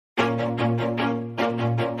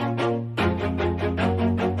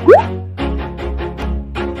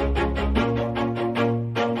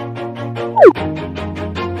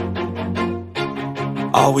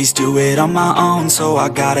Always do it on my own, so I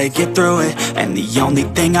gotta get through it. And the only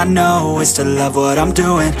thing I know is to love what I'm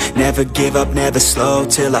doing. Never give up, never slow,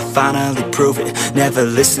 till I finally prove it. Never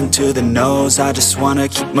listen to the no's, I just wanna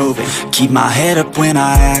keep moving. Keep my head up when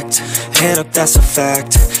I act, head up, that's a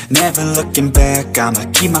fact. Never looking back, I'ma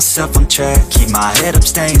keep myself on track. Keep my head up,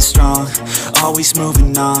 staying strong, always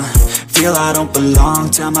moving on. Feel I don't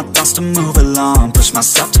belong, tell my thoughts to move along. Push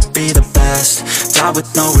myself to be the best, die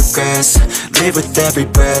with no regrets. Live with every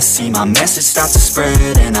breath, see my message start to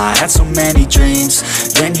spread. And I had so many dreams,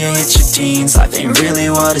 then you hit your teens. Life ain't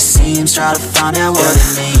really what it seems, try to find out what it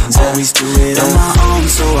means. Always do it on my own,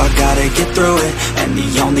 so I gotta get through it. And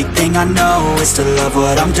the only thing I know is to love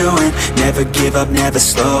what I'm doing. Never give up, never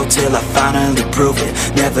slow, till I finally prove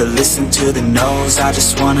it. Never listen to the no's, I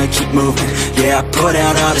just wanna keep moving. Yeah, I put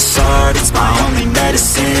out all this art, it's my only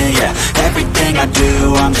medicine. Yeah, everything I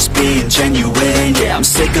do, I'm just being genuine. Yeah, I'm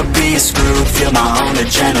sick of being screwed, feel my own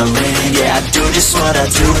adrenaline. Yeah, I do just what I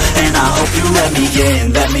do, and I hope you let me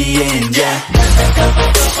in, yeah.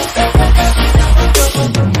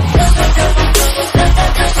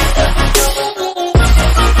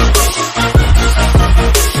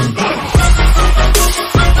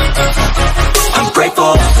 I'm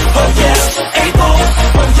grateful, oh yeah, able,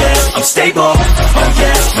 oh yeah, I'm stable, oh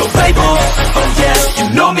yeah, no label, oh yeah, you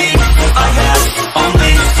know me, I have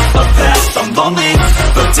only a path, I'm lonely,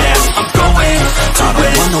 but damn, I'm going to win. I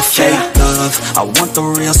don't want no fake love, I want the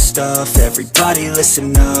real stuff. Everybody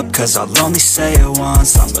listen up, cause I'll only say it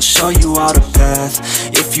once. I'm gonna show you all the path,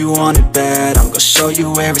 if you want it bad. I'm gonna show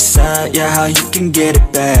you where it's at, yeah, how you can get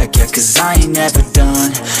it back. Yeah, cause I ain't never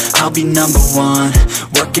done, I'll be number one.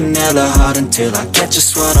 Working hella hard until I get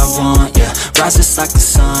just what I want, yeah. Rises like the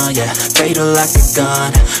sun, yeah, fatal like a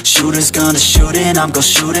gun. Shooter's gonna shoot and I'm gonna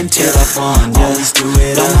shoot until I've won, yeah. Always do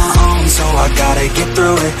it on my own, so I gotta get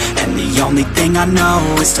through it. And the only thing I know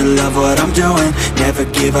is to love what I'm doing. Never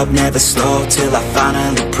give up, never slow, till I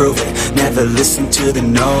finally prove it. Never listen to the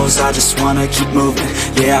no's, I just wanna keep moving.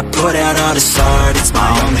 Yeah, I put out all this art, it's my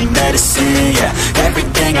only medicine. Yeah,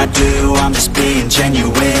 everything I do, I'm just being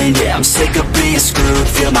genuine. Yeah, I'm sick of being screwed,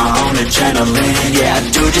 feel my own adrenaline. Yeah, I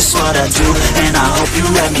do just what I do, and I hope you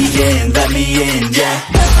let me in, yeah.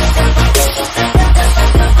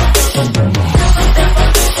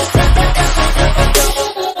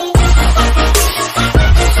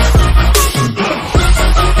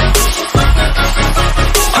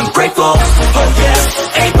 I'm grateful, oh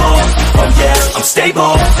yeah, able, oh yeah, I'm stable,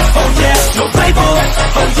 oh yeah, no label,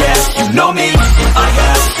 oh yeah, you know me, I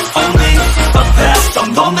have only a path,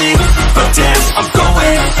 I'm lonely, but damn, I'm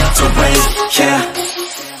going to win, yeah.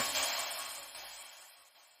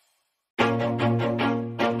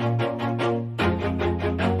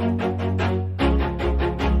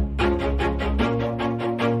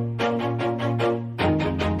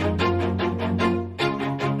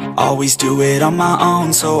 Always do it on my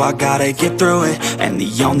own, so I gotta get through it. And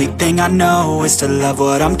the only thing I know is to love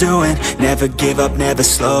what I'm doing. Never give up, never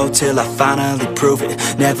slow, till I finally prove it.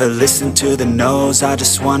 Never listen to the no's, I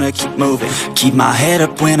just wanna keep moving. Keep my head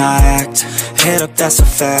up when I act, head up, that's a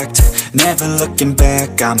fact. Never looking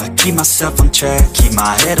back, I'ma keep myself on track. Keep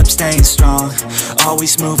my head up, staying strong,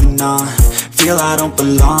 always moving on. Feel I don't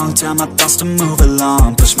belong, tell my thoughts to move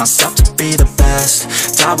along. Push myself to be the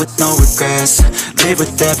best, die with no regrets. Live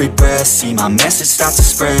with every breath, see my message start to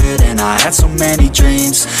spread. And I had so many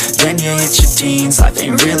dreams, then you hit your teens. Life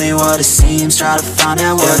ain't really what it seems, try to find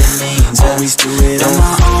out what it means. Always do it on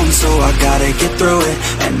my own, so I gotta get through it.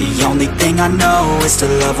 And the only thing I know is to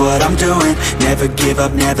love what I'm doing. Never give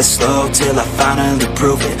up, never slow, till I finally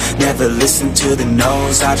prove it. Never listen to the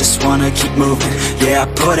no's, I just wanna keep moving. Yeah, I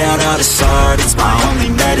put out all this art, it's my only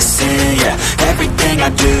medicine. Yeah, everything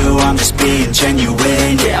I do, I'm just being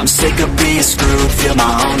genuine. Yeah, I'm sick of being screwed, feel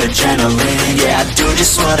my own adrenaline. Yeah, I do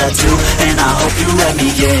just what I do, and I hope you let me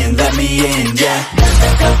in, yeah.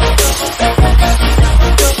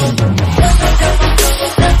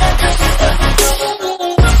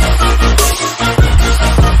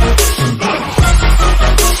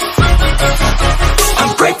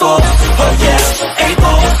 I'm grateful, oh yeah,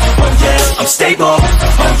 able, oh yeah, I'm stable,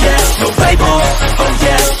 oh yeah, no label, oh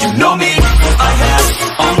yeah, you know me, I have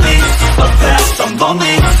only a path, I'm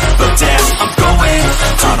lonely, but damn, I'm going to win.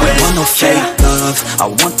 I don't want no fake love, I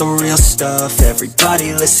want the real stuff.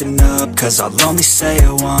 Everybody listen up, cause I'll only say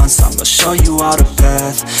it once. I'm gonna show you all the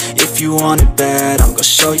path, if you want it bad. I'm gonna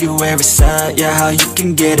show you where it's at, yeah, how you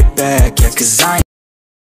can get it back. Yeah, cause I